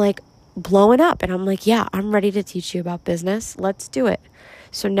 I'm like blowing up. And I'm like, yeah, I'm ready to teach you about business. Let's do it.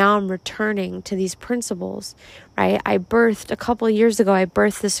 So now I'm returning to these principles, right? A couple of years ago, I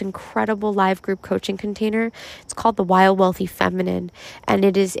birthed this incredible live group coaching container. It's called the Wild Wealthy Feminine. And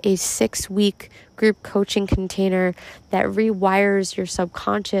it is a 6-week group coaching container that rewires your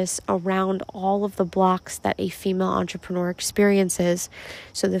subconscious around all of the blocks that a female entrepreneur experiences.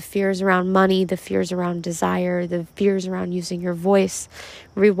 So the fears around money, the fears around desire, the fears around using your voice,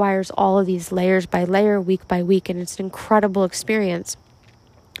 rewires all of these layers by layer, week by week. And it's an incredible experience.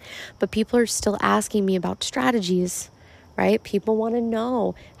 But people are still asking me about strategies, right? People want to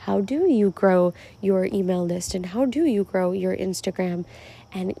know, how do you grow your email list and how do you grow your Instagram?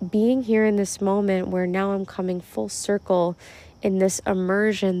 And being here in this moment where now I'm coming full circle in this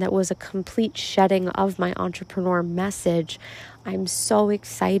immersion that was a complete shedding of my entrepreneur message, I'm so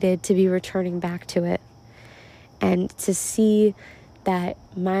excited to be returning back to it and to see that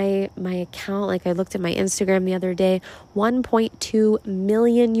my account, like I looked at my Instagram the other day, 1.2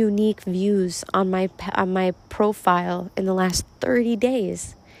 million unique views on my profile in the last 30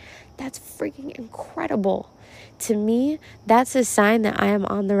 days. That's freaking incredible. To me, that's a sign that I am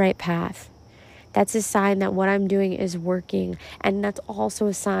on the right path. That's a sign that what I'm doing is working. And that's also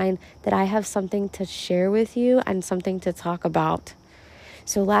a sign that I have something to share with you and something to talk about.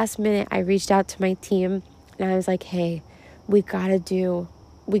 So last minute, I reached out to my team and I was like, hey, we gotta do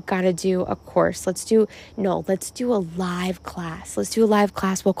a course. Let's do a live class.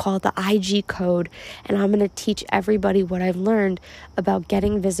 We'll call it the IG code. And I'm going to teach everybody what I've learned about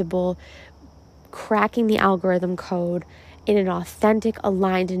getting visible, cracking the algorithm code in an authentic,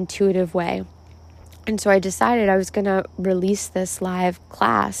 aligned, intuitive way. And so I decided I was going to release this live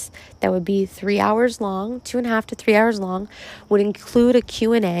class that would be 3 hours long, 2.5 to 3 hours long, would include a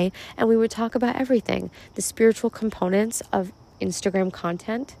Q&A, and we would talk about everything, the spiritual components of Instagram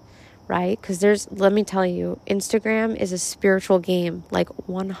content, right? Because let me tell you, Instagram is a spiritual game, like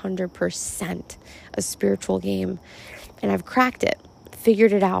 100% a spiritual game. And I've cracked it,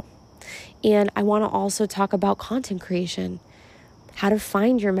 figured it out. And I want to also talk about content creation. how to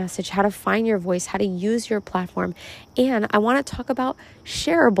find your message, how to find your voice, how to use your platform. And I want to talk about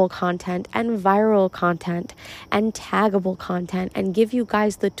shareable content and viral content and taggable content, and give you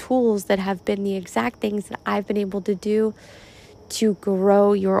guys the tools that have been the exact things that I've been able to do to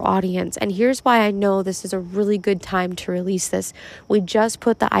grow your audience. And here's why I know this is a really good time to release this. We just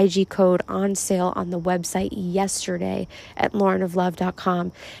put the IG code on sale on the website yesterday at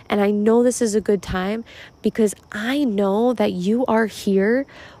laurenoflove.com. And I know this is a good time because I know that you are here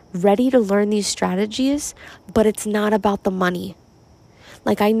ready to learn these strategies, but it's not about the money.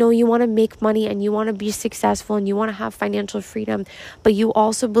 Like, I know you want to make money and you want to be successful and you want to have financial freedom, but you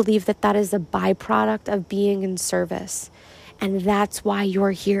also believe that that is a byproduct of being in service. And that's why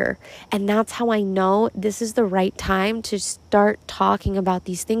you're here. And that's how I know this is the right time to start talking about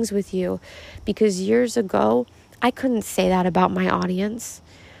these things with you. Because years ago, I couldn't say that about my audience.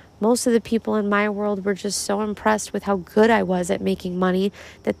 Most of the people in my world were just so impressed with how good I was at making money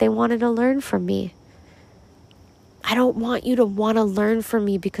that they wanted to learn from me. I don't want you to want to learn from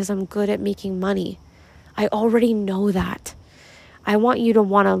me because I'm good at making money. I already know that. I want you to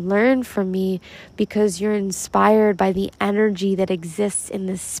want to learn from me because you're inspired by the energy that exists in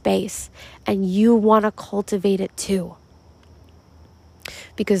this space and you want to cultivate it too.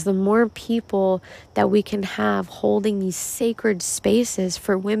 Because the more people that we can have holding these sacred spaces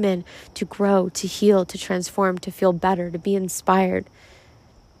for women to grow, to heal, to transform, to feel better, to be inspired,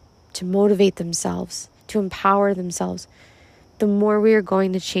 to motivate themselves, to empower themselves, the more we are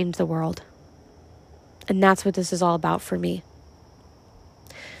going to change the world. And that's what this is all about for me.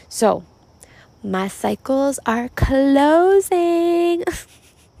 So, my cycles are closing.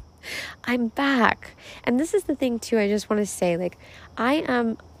 I'm back. And this is the thing too, I just want to say, like,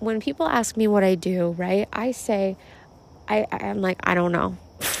 when people ask me what I do, right? I say, I'm like, I don't know.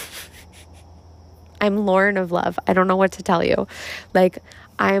 I'm Lauren of Love. I don't know what to tell you. Like,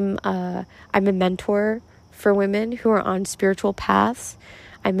 I'm a mentor for women who are on spiritual paths.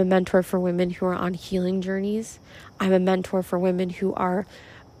 I'm a mentor for women who are on healing journeys. I'm a mentor for women who are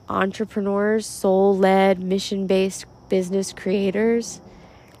entrepreneurs, soul-led, mission-based business creators.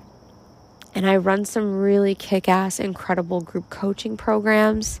 And I run some really kick-ass, incredible group coaching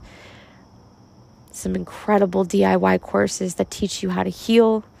programs, some incredible DIY courses that teach you how to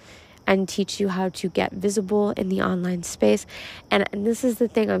heal and teach you how to get visible in the online space. And this is the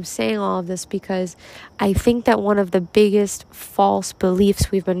thing, I'm saying all of this because I think that one of the biggest false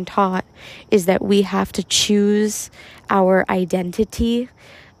beliefs we've been taught is that we have to choose our identity.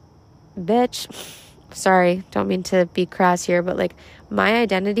 Bitch, sorry, don't mean to be crass here, but like, my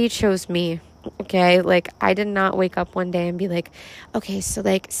identity chose me. Okay, like, I did not wake up one day and be like, okay, so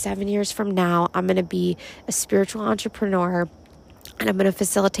like 7 years from now, I'm going to be a spiritual entrepreneur and I'm going to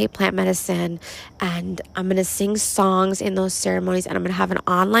facilitate plant medicine and I'm going to sing songs in those ceremonies and I'm going to have an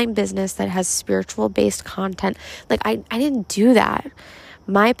online business that has spiritual based content. Like, I didn't do that.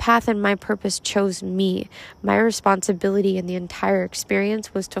 My path and my purpose chose me. My responsibility in the entire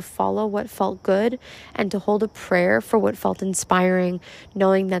experience was to follow what felt good and to hold a prayer for what felt inspiring,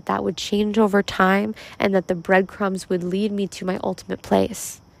 knowing that that would change over time and that the breadcrumbs would lead me to my ultimate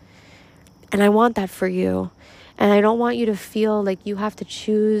place. And I want that for you. And I don't want you to feel like you have to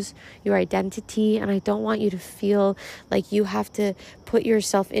choose your identity. And I don't want you to feel like you have to put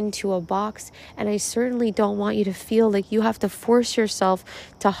yourself into a box. And I certainly don't want you to feel like you have to force yourself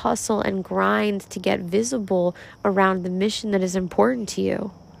to hustle and grind to get visible around the mission that is important to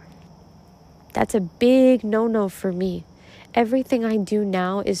you. That's a big no-no for me. Everything I do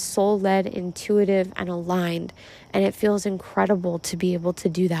now is soul-led, intuitive, and aligned. And it feels incredible to be able to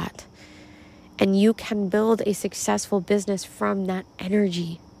do that. And you can build a successful business from that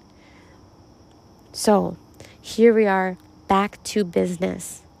energy. So, here we are, back to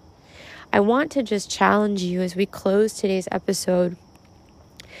business. I want to just challenge you as we close today's episode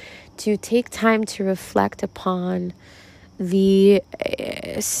to take time to reflect upon the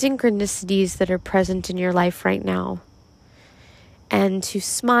synchronicities that are present in your life right now and to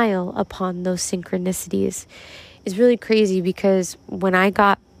smile upon those synchronicities. It's really crazy because when I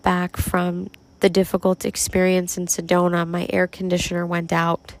got back from the difficult experience in Sedona, my air conditioner went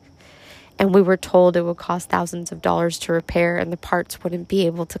out and we were told it would cost thousands of dollars to repair and the parts wouldn't be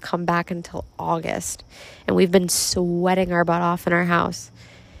able to come back until August. And we've been sweating our butt off in our house.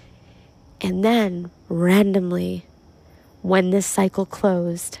 And then randomly, when this cycle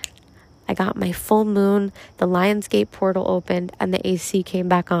closed, I got my full moon, the Lionsgate portal opened, and the AC came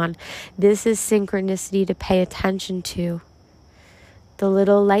back on. This is synchronicity to pay attention to. The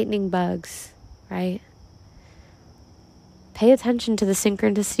little lightning bugs, right? Pay attention to the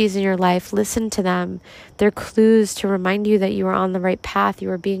synchronicities in your life. Listen to them. They're clues to remind you that you are on the right path. You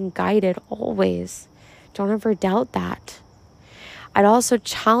are being guided always. Don't ever doubt that. I'd also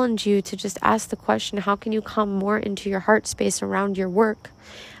challenge you to just ask the question, how can you come more into your heart space around your work?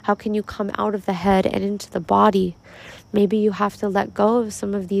 How can you come out of the head and into the body? Maybe you have to let go of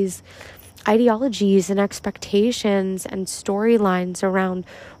some of these ideologies and expectations and storylines around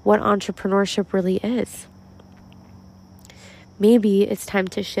what entrepreneurship really is. Maybe it's time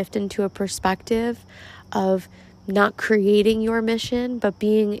to shift into a perspective of not creating your mission, but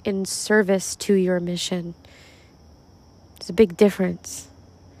being in service to your mission. It's a big difference.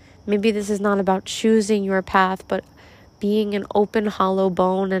 Maybe this is not about choosing your path, but being an open, hollow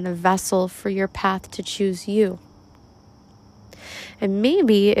bone and a vessel for your path to choose you. And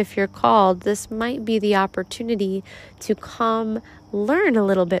maybe if you're called, this might be the opportunity to come learn a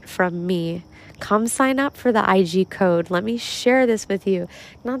little bit from me. Come sign up for the IG code. Let me share this with you.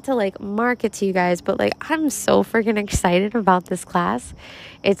 Not to market to you guys, but I'm so freaking excited about this class.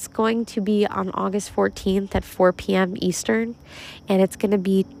 It's going to be on August 14th at 4 p.m. Eastern. And it's going to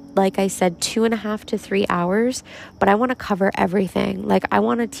be, like I said, 2.5 to 3 hours, but I want to cover everything. I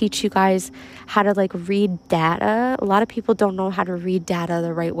want to teach you guys how to read data. A lot of people don't know how to read data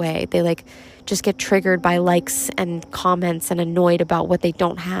the right way. They just get triggered by likes and comments and annoyed about what they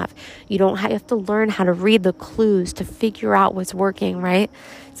don't have. You have to learn how to read the clues to figure out what's working, right?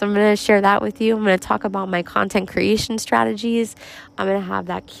 So I'm going to share that with you. I'm going to talk about my content creation strategies. I'm going to have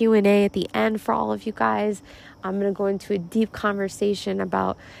that Q&A at the end for all of you guys. I'm going to go into a deep conversation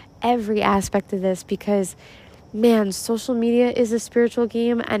about every aspect of this because, man, social media is a spiritual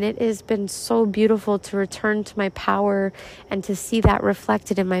game, and it has been so beautiful to return to my power and to see that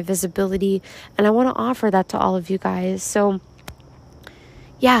reflected in my visibility. And I want to offer that to all of you guys. So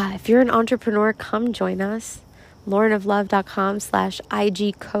yeah, if you're an entrepreneur, come join us.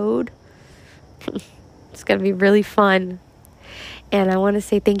 laurenoflove.com/IG code. It's going to be really fun. And I want to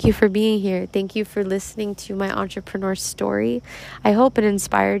say thank you for being here. Thank you for listening to my entrepreneur story. I hope it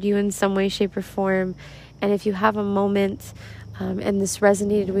inspired you in some way, shape, or form. And if you have a moment and this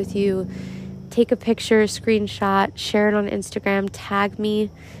resonated with you, take a picture, screenshot, share it on Instagram, tag me.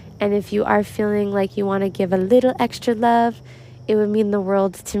 And if you are feeling like you want to give a little extra love, it would mean the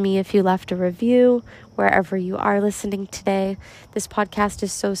world to me if you left a review wherever you are listening today. This podcast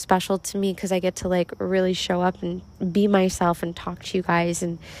is so special to me because I get to really show up and be myself and talk to you guys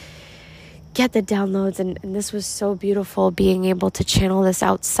and get the downloads. And this was so beautiful, being able to channel this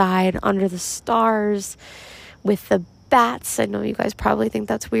outside under the stars with the bats. I know you guys probably think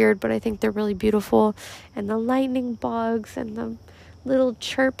that's weird, but I think they're really beautiful. And the lightning bugs and the little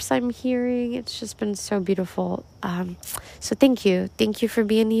chirps I'm hearing. It's just been so beautiful. So thank you. Thank you for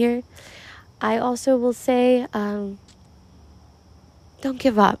being here. I also will say, don't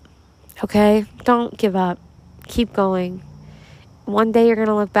give up, okay? Don't give up. Keep going. One day you're going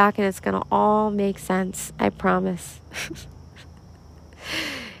to look back and it's going to all make sense. I promise.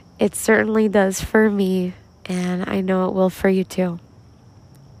 It certainly does for me, and I know it will for you too.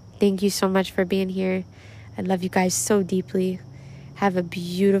 Thank you so much for being here. I love you guys so deeply. Have a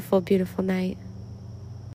beautiful, beautiful night.